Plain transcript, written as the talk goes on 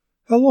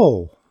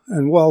Hello,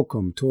 and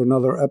welcome to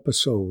another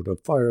episode of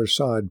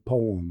Fireside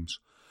Poems.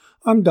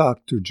 I'm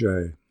Dr.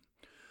 J.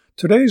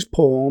 Today's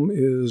poem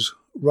is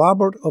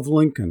Robert of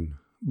Lincoln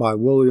by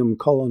William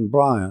Cullen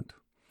Bryant.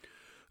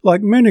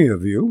 Like many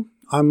of you,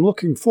 I'm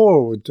looking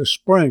forward to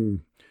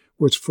spring,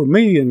 which for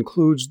me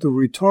includes the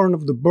return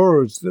of the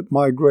birds that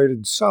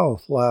migrated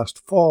south last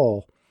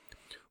fall.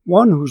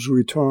 One whose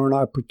return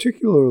I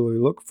particularly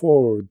look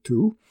forward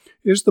to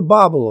is the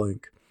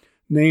bobolink,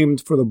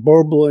 named for the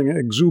burbling,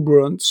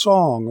 exuberant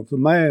song of the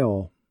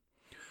male.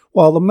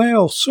 While the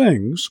male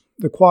sings,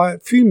 the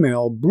quiet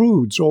female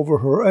broods over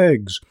her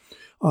eggs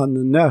on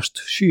the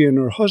nest she and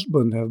her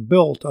husband have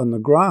built on the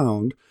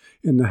ground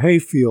in the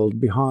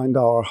hayfield behind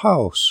our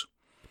house.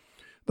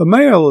 The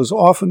male is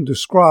often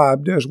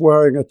described as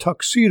wearing a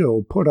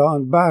tuxedo put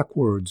on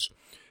backwards,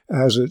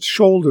 as its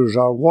shoulders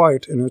are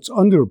white and its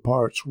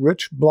underparts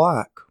rich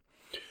black.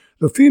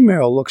 The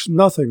female looks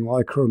nothing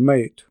like her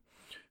mate.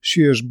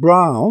 She is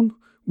brown,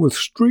 with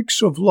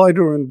streaks of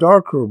lighter and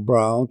darker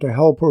brown to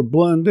help her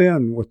blend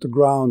in with the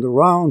ground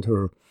around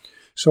her,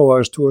 so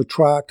as to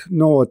attract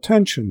no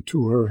attention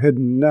to her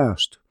hidden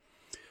nest.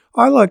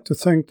 I like to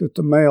think that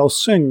the male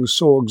sings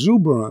so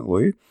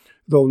exuberantly,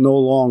 though no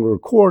longer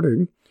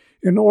courting,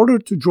 in order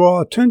to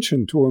draw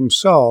attention to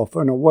himself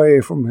and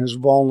away from his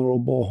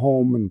vulnerable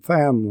home and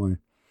family.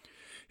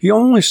 He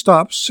only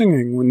stops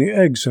singing when the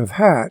eggs have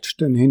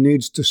hatched and he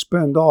needs to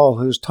spend all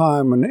his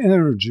time and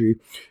energy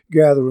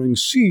gathering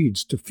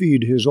seeds to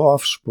feed his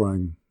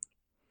offspring.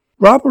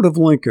 Robert of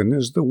Lincoln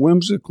is the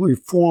whimsically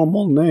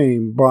formal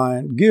name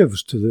Bryant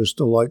gives to this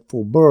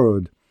delightful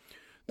bird.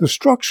 The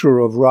structure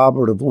of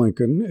Robert of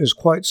Lincoln is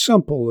quite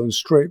simple and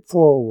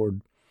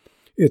straightforward.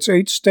 Its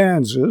 8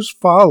 stanzas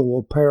follow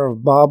a pair of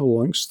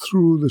bobolinks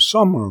through the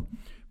summer,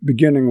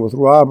 beginning with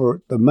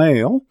Robert the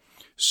male,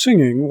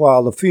 singing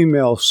while the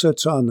female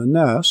sits on the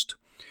nest,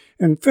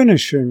 and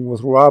finishing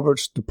with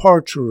Robert's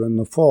departure in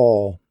the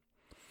fall.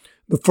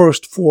 The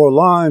first 4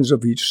 lines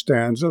of each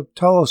stanza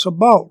tell us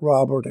about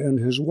Robert and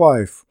his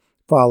wife,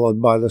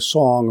 followed by the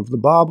song of the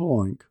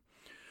bobolink.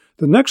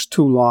 The next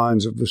 2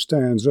 lines of the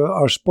stanza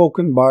are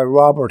spoken by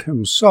Robert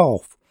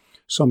himself,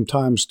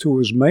 sometimes to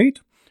his mate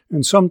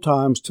and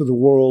sometimes to the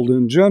world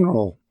in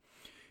general.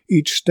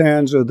 Each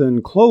stanza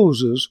then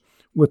closes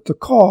with the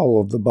call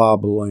of the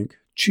bobolink,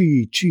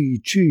 chee, chee,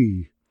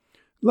 chee.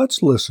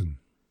 Let's listen.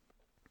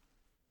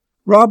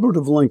 Robert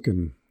of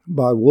Lincoln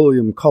by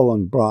William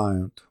Cullen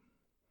Bryant.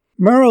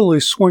 Merrily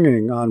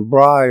swinging on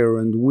briar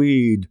and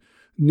weed,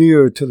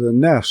 near to the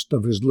nest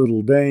of his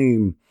little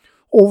dame,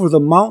 over the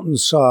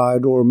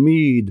mountainside or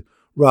mead,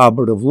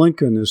 Robert of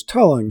Lincoln is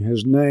telling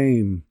his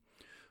name.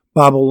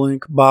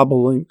 Bobolink,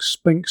 bobolink,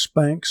 spink,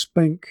 spank,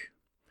 spink.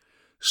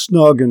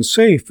 Snug and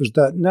safe is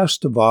that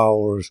nest of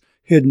ours,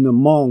 hidden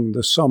among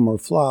the summer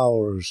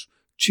flowers.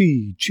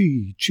 Chee,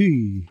 chee,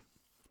 chee.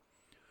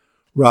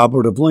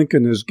 Robert of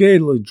Lincoln is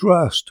gaily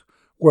dressed,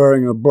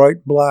 wearing a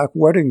bright black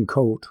wedding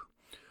coat.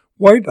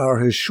 White are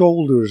his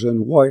shoulders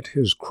and white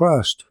his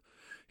crest.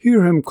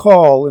 Hear him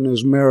call in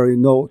his merry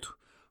note,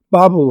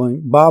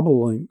 bobolink,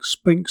 bobolink,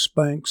 spink,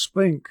 spank,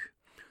 spink.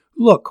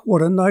 Look,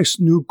 what a nice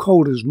new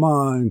coat is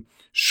mine.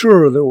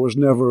 Sure there was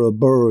never a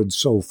bird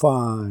so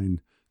fine.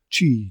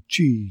 Chee,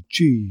 chee,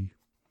 chee.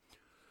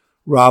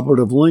 Robert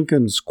of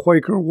Lincoln's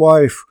Quaker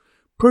wife,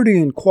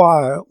 pretty and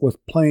quiet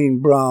with plain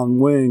brown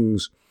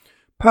wings,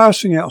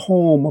 passing at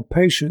home a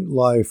patient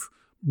life,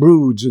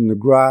 broods in the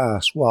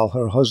grass while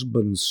her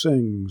husband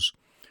sings.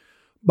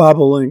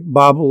 Bobolink,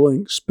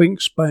 bobolink,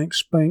 spink, spank,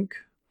 spink.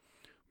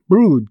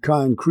 Brood,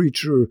 kind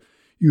creature,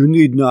 you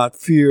need not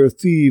fear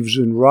thieves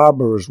and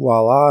robbers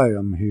while I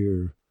am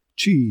here.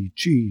 Chee,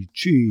 chee,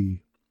 chee.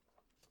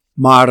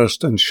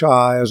 Modest and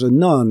shy as a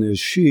nun is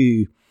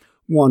she,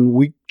 one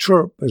weak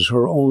chirp is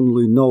her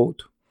only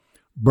note.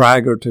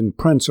 Braggart and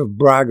prince of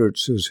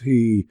braggarts is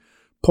he,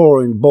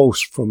 pouring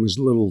boast from his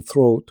little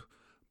throat.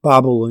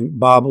 Bobolink,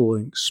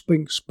 bobolink,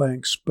 spink,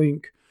 spank,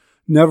 spink.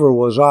 Never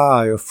was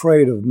I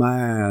afraid of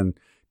man.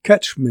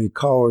 Catch me,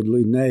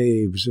 cowardly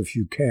knaves, if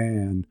you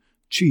can.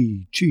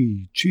 Chee,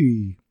 chee,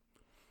 chee.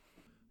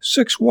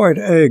 6 white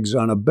eggs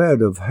on a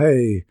bed of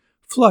hay,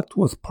 flecked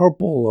with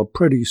purple, a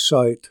pretty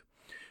sight.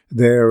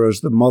 There,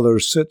 as the mother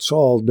sits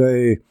all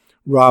day,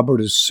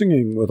 Robert is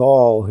singing with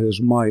all his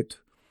might.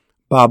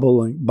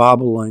 Bobolink,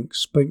 bobolink,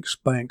 spink,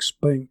 spank,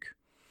 spink.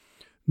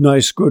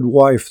 Nice good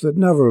wife that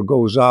never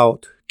goes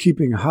out,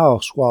 keeping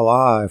house while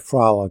I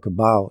frolic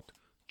about.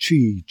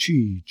 Chee,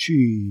 chee,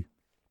 chee.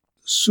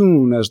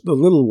 Soon as the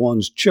little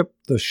ones chip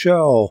the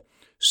shell,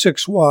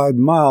 6 wide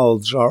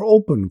mouths are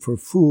open for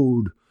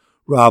food.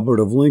 Robert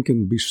of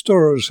Lincoln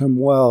bestirs him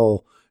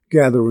well,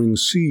 gathering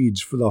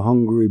seeds for the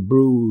hungry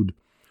brood.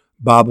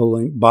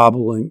 Bobolink,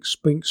 bobolink,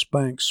 spink,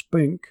 spank,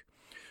 spink.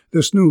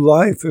 This new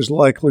life is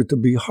likely to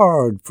be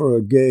hard for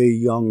a gay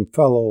young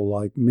fellow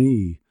like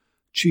me.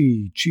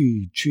 Chee,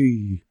 chee,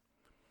 chee.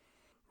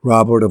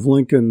 Robert of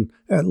Lincoln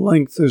at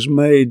length is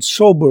made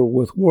sober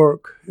with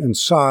work and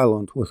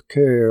silent with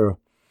care.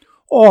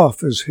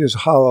 Off is his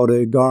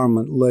holiday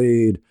garment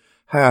laid,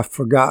 half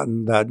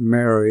forgotten that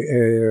merry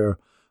air.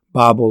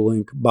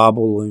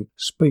 bobolink,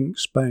 spink,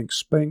 spank,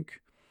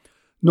 spink.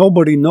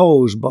 Nobody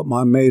knows but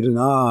my mate and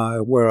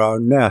I where our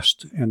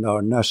nest and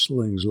our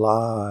nestlings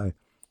lie.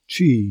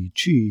 Chee,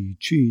 chee,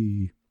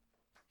 chee.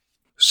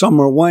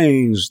 Summer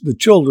wanes, the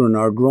children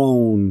are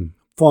grown.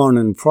 Fun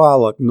and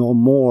frolic no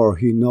more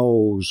he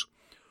knows.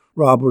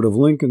 Robert of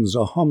Lincoln's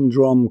a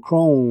humdrum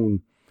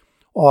crone.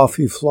 Off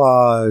he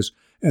flies,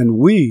 and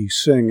we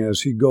sing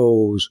as he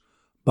goes.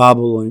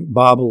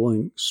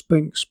 Bobolink,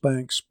 spink,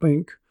 spank,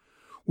 spink.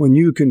 When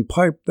you can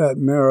pipe that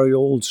merry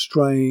old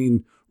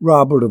strain,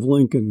 Robert of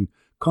Lincoln,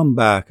 come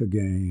back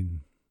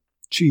again.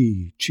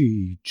 Chee,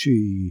 chee,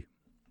 chee.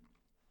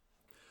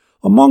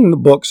 Among the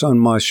books on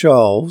my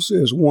shelves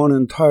is one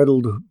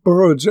entitled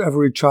Birds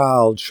Every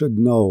Child Should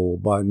Know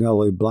by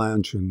Nellie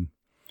Blanchard.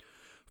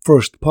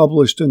 First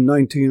published in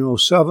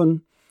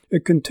 1907,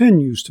 it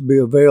continues to be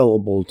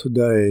available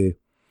today.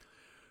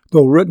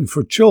 Though written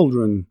for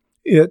children,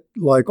 it,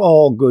 like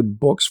all good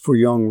books for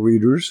young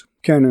readers,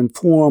 can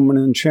inform and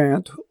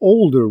enchant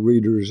older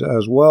readers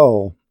as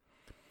well.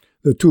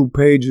 The 2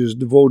 pages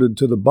devoted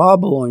to the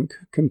bobolink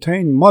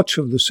contain much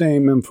of the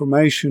same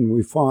information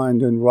we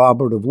find in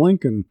Robert of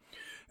Lincoln,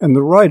 and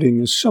the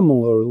writing is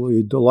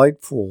similarly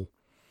delightful.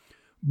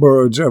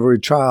 Birds Every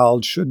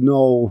Child Should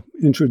Know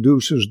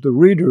introduces the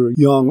reader,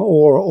 young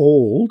or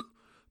old,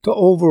 to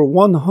over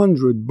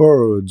 100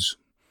 birds.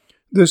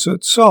 This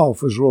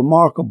itself is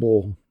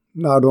remarkable.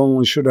 Not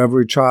only should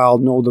every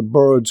child know the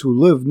birds who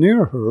live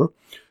near her,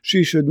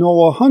 she should know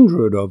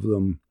 100 of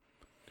them.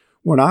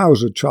 When I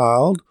was a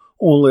child,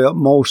 only at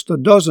most a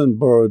dozen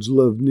birds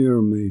lived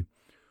near me.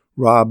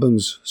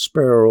 Robins,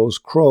 sparrows,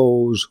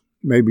 crows,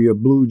 maybe a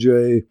blue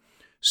jay,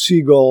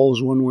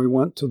 seagulls when we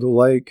went to the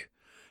lake,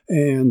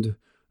 and,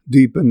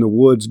 deep in the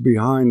woods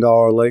behind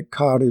our lake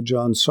cottage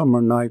on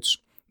summer nights,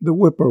 the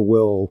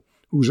whippoorwill,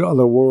 whose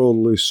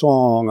otherworldly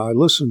song I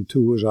listened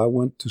to as I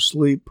went to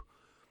sleep.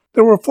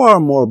 There were far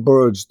more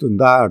birds than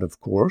that, of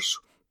course,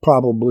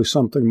 probably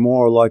something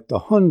more like the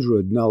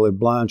 100 Nellie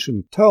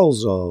Blanchard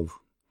tells of.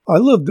 I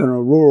lived in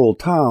a rural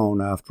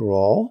town, after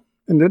all,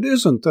 and it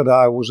isn't that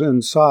I was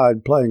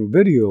inside playing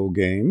video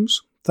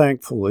games.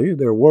 Thankfully,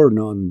 there were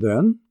none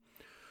then.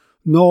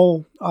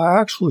 No, I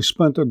actually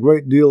spent a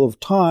great deal of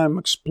time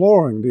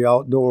exploring the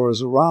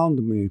outdoors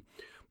around me,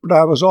 but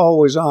I was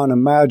always on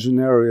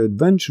imaginary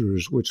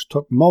adventures which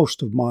took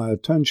most of my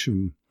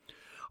attention.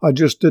 I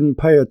just didn't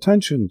pay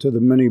attention to the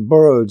many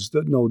birds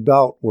that no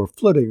doubt were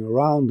flitting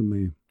around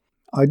me.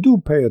 I do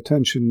pay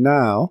attention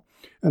now,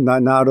 and I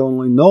not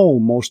only know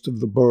most of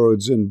the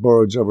birds in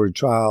Birds Every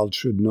Child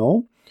Should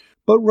Know,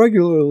 but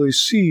regularly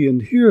see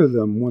and hear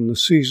them when the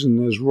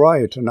season is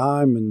right and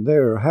I'm in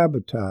their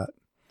habitat.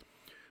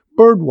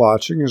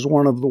 Birdwatching is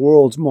one of the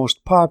world's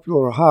most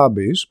popular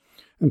hobbies,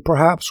 and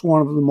perhaps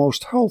one of the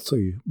most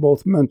healthy,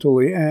 both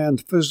mentally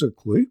and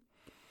physically.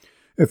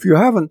 If you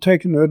haven't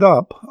taken it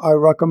up, I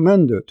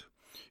recommend it.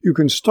 You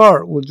can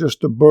start with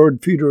just a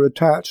bird feeder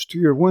attached to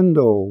your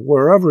window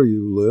wherever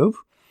you live,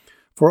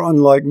 for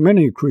unlike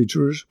many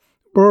creatures,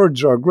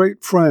 birds are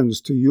great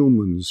friends to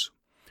humans.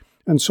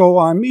 And so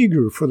I'm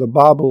eager for the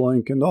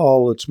bobolink and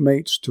all its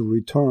mates to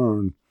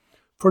return.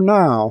 For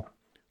now,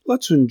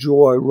 let's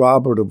enjoy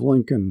Robert of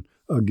Lincoln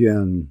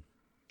again.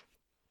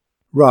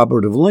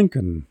 Robert of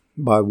Lincoln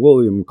by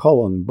William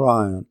Cullen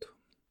Bryant.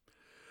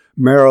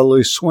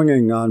 Merrily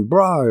swinging on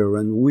briar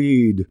and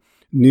weed,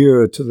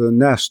 near to the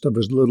nest of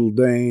his little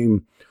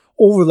dame,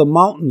 over the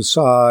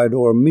mountainside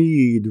or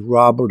mead,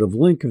 Robert of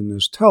Lincoln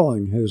is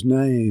telling his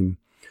name.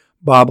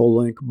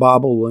 Bobolink,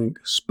 bobolink,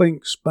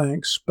 spink,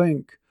 spank,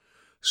 spink.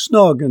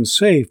 Snug and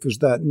safe is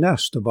that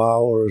nest of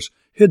ours,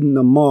 hidden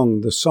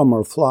among the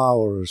summer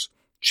flowers.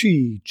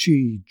 Chee,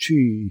 chee,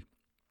 chee.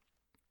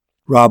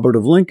 Robert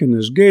of Lincoln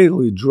is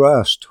gaily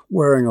dressed,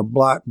 wearing a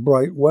black,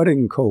 bright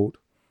wedding coat.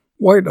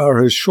 White are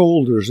his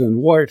shoulders and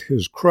white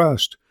his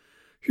crest.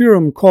 Hear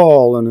him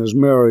call in his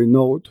merry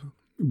note,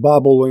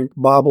 bobolink,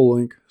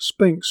 bobolink,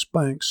 spink,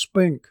 spank,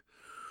 spink.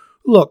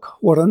 Look,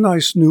 what a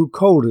nice new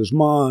coat is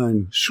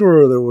mine.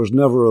 Sure there was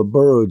never a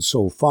bird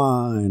so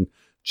fine.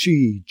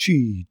 Chee,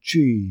 chee,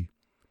 chee.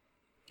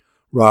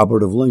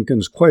 Robert of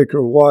Lincoln's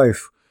Quaker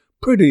wife,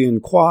 pretty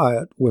and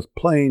quiet, with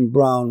plain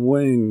brown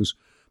wings,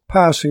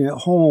 passing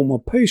at home a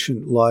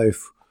patient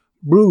life,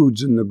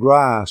 broods in the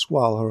grass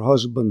while her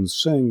husband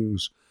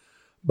sings.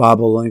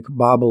 Bobolink,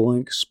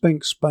 bobolink,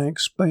 spink, spank,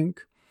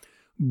 spink.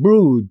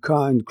 Brood,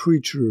 kind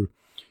creature,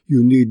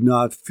 you need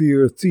not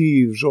fear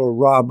thieves or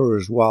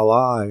robbers while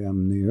I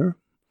am near.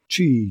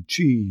 Chee,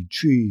 chee,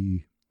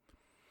 chee.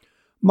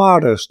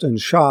 Modest and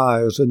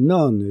shy as a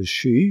nun is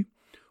she.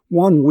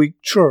 One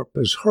weak chirp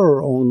is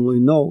her only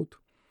note.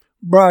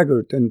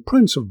 Braggart and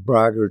prince of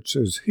braggarts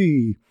is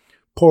he,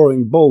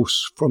 pouring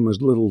boasts from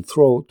his little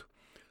throat.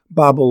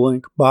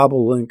 Bobolink,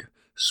 bobolink,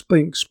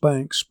 spink,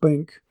 spank,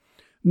 spink.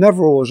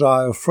 Never was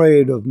I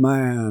afraid of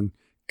man.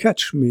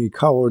 Catch me,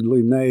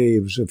 cowardly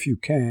knaves, if you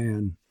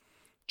can.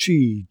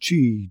 Chee,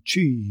 chee,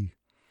 chee.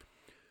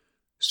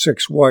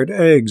 6 white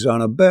eggs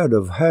on a bed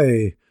of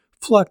hay,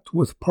 flecked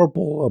with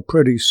purple, a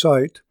pretty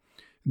sight,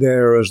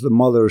 There, as the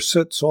mother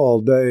sits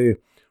all day,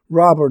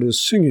 Robert is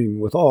singing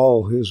with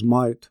all his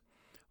might.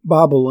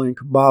 Bobolink,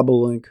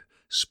 bobolink,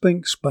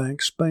 spink,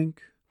 spank,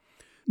 spink.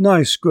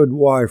 Nice good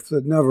wife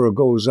that never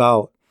goes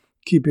out,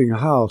 keeping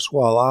house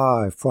while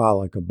I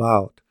frolic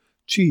about.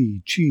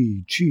 Chee,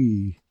 chee,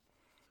 chee.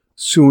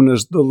 Soon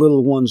as the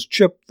little ones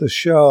chip the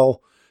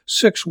shell,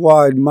 6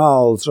 wide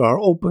mouths are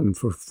open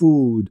for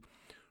food.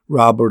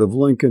 Robert of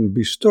Lincoln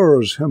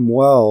bestirs him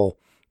well,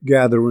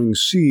 gathering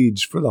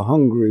seeds for the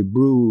hungry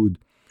brood.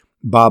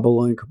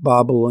 Bobolink,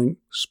 bobolink,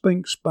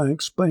 spink,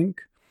 spank,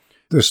 spink.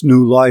 This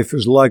new life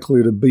is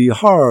likely to be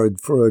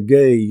hard for a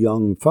gay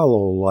young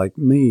fellow like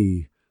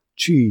me.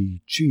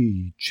 Chee,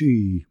 chee,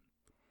 chee.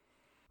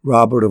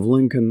 Robert of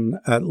Lincoln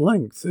at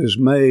length is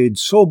made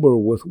sober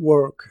with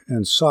work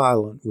and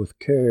silent with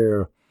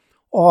care.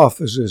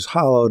 Off is his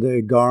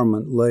holiday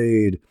garment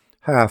laid,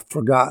 half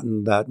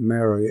forgotten that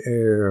merry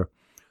air.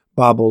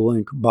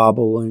 Bobolink,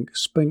 bobolink,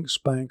 spink,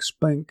 spank,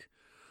 spink.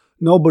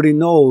 Nobody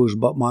knows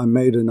but my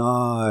maid and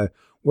I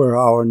where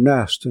our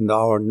nest and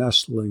our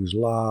nestlings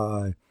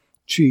lie.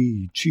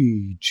 Chee,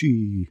 chee,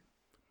 chee.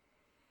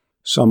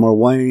 Summer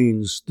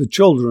wanes, the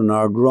children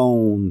are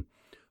grown.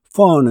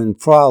 Fun and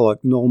frolic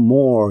no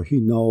more he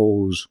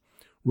knows.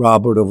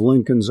 Robert of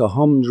Lincoln's a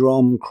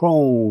humdrum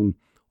crone.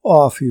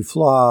 Off he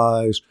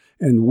flies,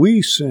 and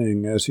we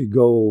sing as he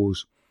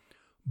goes.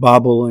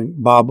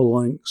 Bobolink,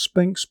 bobolink,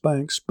 spink,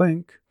 spank,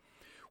 spink.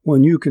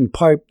 When you can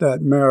pipe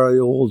that merry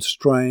old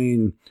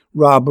strain,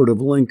 Robert of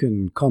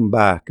Lincoln, come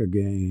back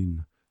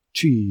again.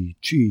 Chee,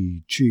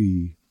 chee,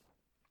 chee.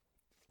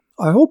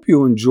 I hope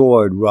you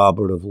enjoyed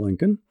Robert of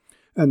Lincoln,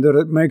 and that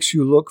it makes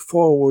you look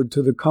forward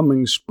to the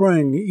coming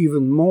spring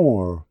even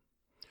more.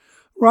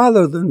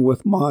 Rather than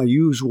with my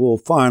usual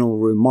final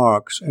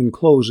remarks and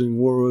closing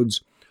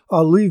words,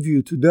 I'll leave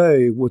you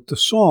today with the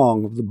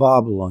song of the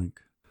bobolink.